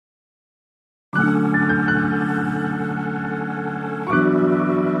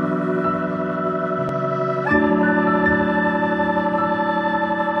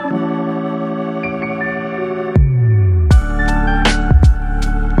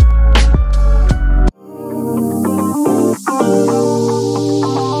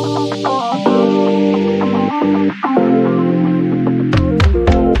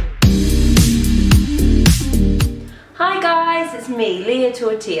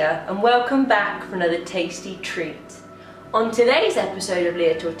Tortilla and welcome back for another tasty treat. On today's episode of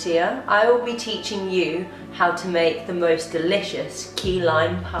Leah Tortilla, I will be teaching you how to make the most delicious key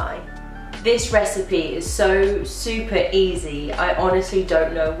lime pie. This recipe is so super easy, I honestly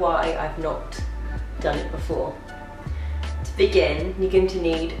don't know why I've not done it before. To begin, you're going to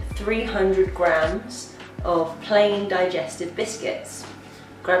need 300 grams of plain digestive biscuits.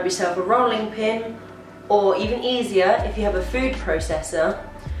 Grab yourself a rolling pin, or even easier, if you have a food processor,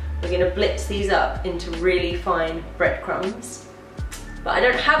 we're going to blitz these up into really fine breadcrumbs. But I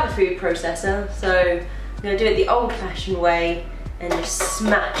don't have a food processor, so I'm going to do it the old-fashioned way and just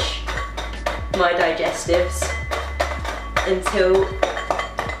smash my digestives until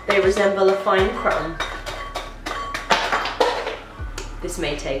they resemble a fine crumb. This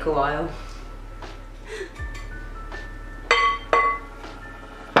may take a while.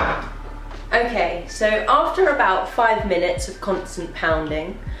 Okay, so after about 5 minutes of constant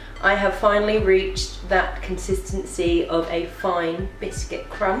pounding, I have finally reached that consistency of a fine biscuit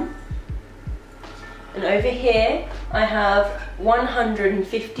crumb. And over here, I have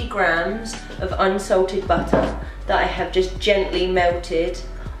 150 grams of unsalted butter that I have just gently melted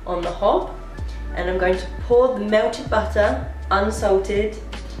on the hob. And I'm going to pour the melted butter, unsalted,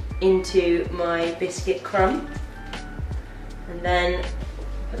 into my biscuit crumb. And then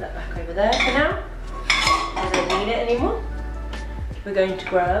put that back over there for now. I don't need it anymore. We're going to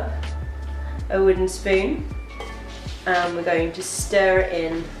grab a wooden spoon and we're going to stir it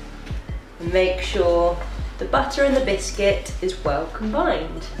in and make sure the butter and the biscuit is well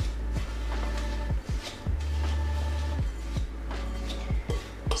combined.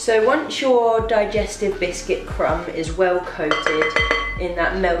 So once your digestive biscuit crumb is well coated in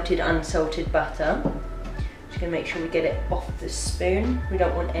that melted unsalted butter, just going to make sure we get it off the spoon. We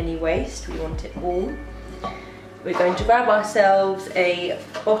don't want any waste, we want it all. We're going to grab ourselves a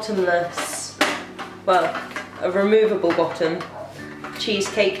bottomless, well, a removable bottom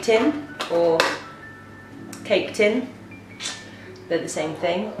cheesecake tin or cake tin. They're the same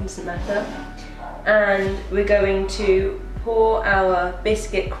thing, doesn't matter. And we're going to pour our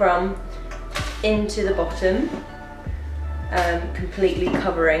biscuit crumb into the bottom, completely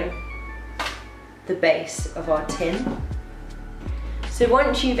covering the base of our tin. So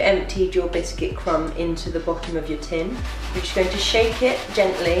once you've emptied your biscuit crumb into the bottom of your tin, you're just going to shake it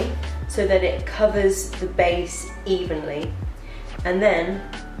gently so that it covers the base evenly. And then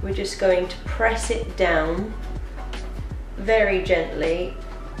we're just going to press it down very gently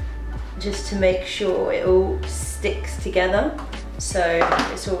just to make sure it all sticks together. So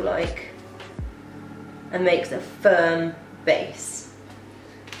it's all like, and makes a firm base.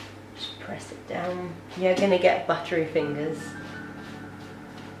 Just press it down. You're gonna get buttery fingers.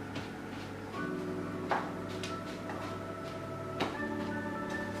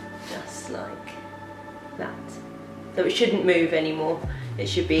 Like that. So it shouldn't move anymore. It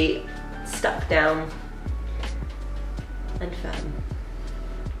should be stuck down and firm.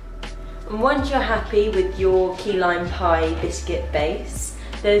 And once you're happy with your key lime pie biscuit base,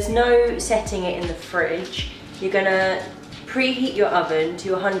 there's no setting it in the fridge. You're gonna preheat your oven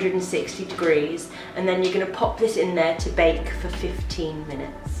to 160 degrees and then you're gonna pop this in there to bake for 15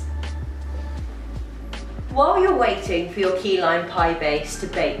 minutes. While you're waiting for your key lime pie base to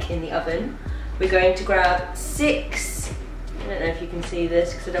bake in the oven, we're going to grab 6, I don't know if you can see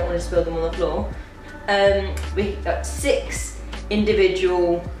this because I don't want to spill them on the floor. We've got 6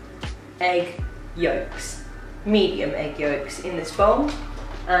 individual egg yolks, medium egg yolks in this bowl.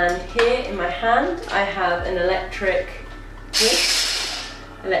 And here in my hand, I have an electric beater,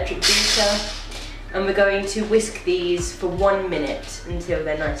 and we're going to whisk these for 1 minute until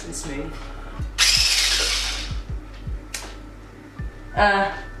they're nice and smooth.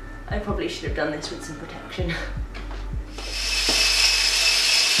 I probably should have done this with some protection.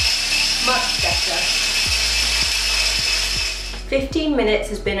 Much better. 15 minutes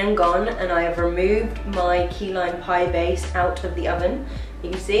has been and gone and I have removed my key lime pie base out of the oven. You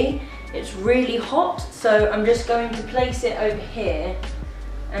can see it's really hot, so I'm just going to place it over here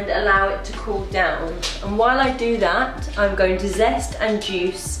and allow it to cool down. And while I do that, I'm going to zest and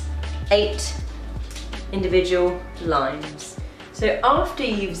juice 8 individual limes. So after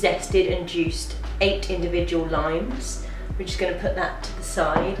you've zested and juiced 8 individual limes, we're just going to put that to the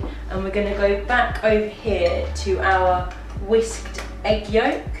side and we're going to go back over here to our whisked egg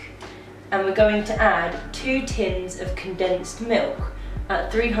yolk and we're going to add 2 tins of condensed milk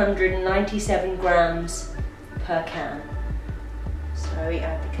at 397 grams per can. So we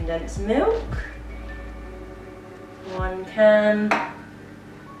add the condensed milk, 1 can,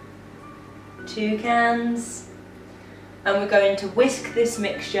 2 cans, and we're going to whisk this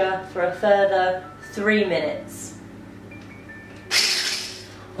mixture for a further 3 minutes.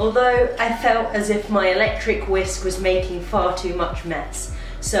 Although I felt as if my electric whisk was making far too much mess,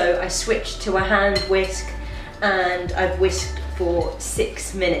 so I switched to a hand whisk and I've whisked for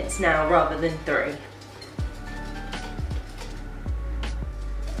 6 minutes now rather than 3.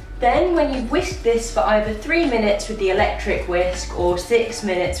 Then when you've whisked this for either 3 minutes with the electric whisk or 6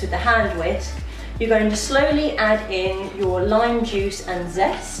 minutes with the hand whisk, you're going to slowly add in your lime juice and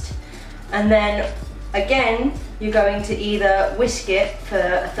zest, and then again you're going to either whisk it for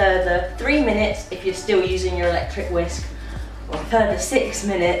a further 3 minutes if you're still using your electric whisk, or a further 6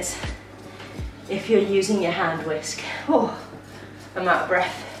 minutes if you're using your hand whisk. Oh, I'm out of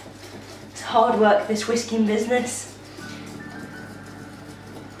breath. It's hard work, this whisking business.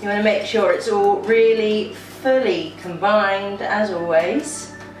 You want to make sure it's all really fully combined, as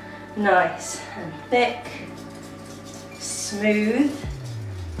always. Nice and thick, smooth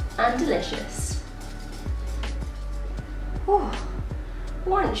and delicious. Whew.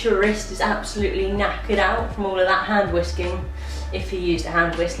 Once your wrist is absolutely knackered out from all of that hand whisking, if you used a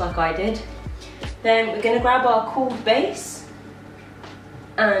hand whisk like I did, then we're going to grab our cooled base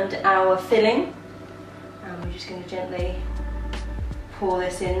and our filling, and we're just going to gently pour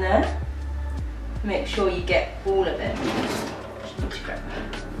this in there. Make sure you get all of it. Just need to grab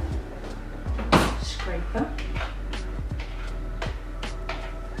a scraper.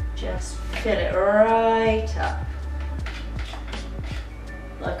 Just fill it right up.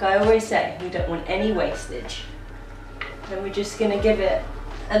 Like I always say, we don't want any wastage. Then we're just going to give it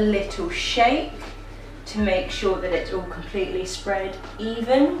a little shake to make sure that it's all completely spread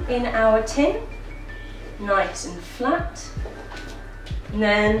even in our tin. Nice and flat. And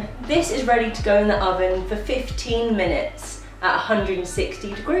then this is ready to go in the oven for 15 minutes at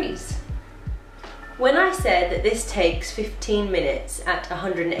 160 degrees. When I said that this takes 15 minutes at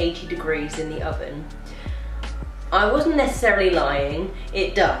 180 degrees in the oven, I wasn't necessarily lying,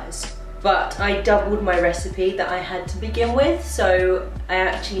 it does, but I doubled my recipe that I had to begin with, so I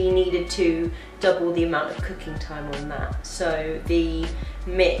actually needed to double the amount of cooking time on that. So the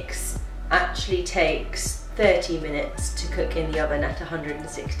mix actually takes 30 minutes to cook in the oven at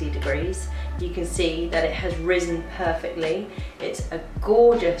 160 degrees. You can see that it has risen perfectly. It's a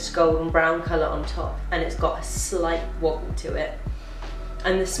gorgeous golden brown colour on top, and it's got a slight wobble to it.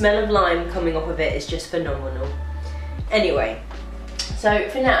 And the smell of lime coming off of it is just phenomenal. Anyway, so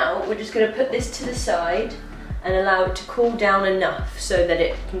for now, we're just going to put this to the side and allow it to cool down enough so that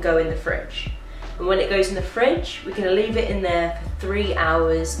it can go in the fridge. And when it goes in the fridge, we're going to leave it in there for 3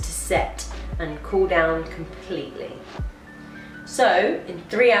 hours to set and cool down completely. So in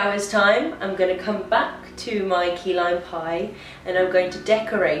 3 hours time, I'm going to come back to my key lime pie and I'm going to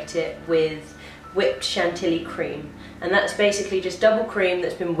decorate it with whipped chantilly cream. And that's basically just double cream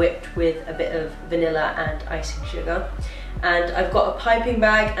that's been whipped with a bit of vanilla and icing sugar. And I've got a piping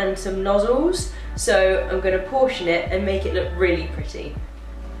bag and some nozzles, so I'm going to portion it and make it look really pretty.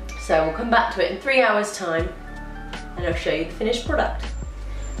 So we'll come back to it in 3 hours time and I'll show you the finished product.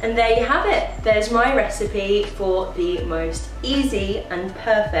 And there you have it. There's my recipe for the most easy and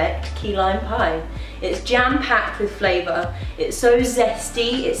perfect key lime pie. It's jam-packed with flavour. It's so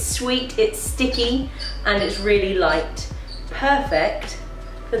zesty, it's sweet, it's sticky, and it's really light. Perfect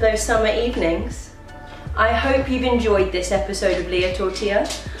for those summer evenings. I hope you've enjoyed this episode of Leah Tortilla.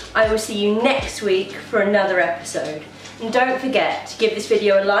 I will see you next week for another episode. And don't forget to give this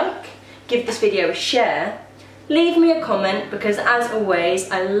video a like, give this video a share, leave me a comment, because as always,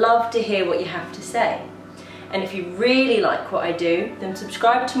 I love to hear what you have to say. And if you really like what I do, then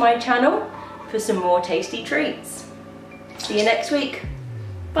subscribe to my channel for some more tasty treats. See you next week.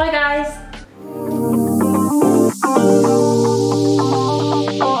 Bye guys.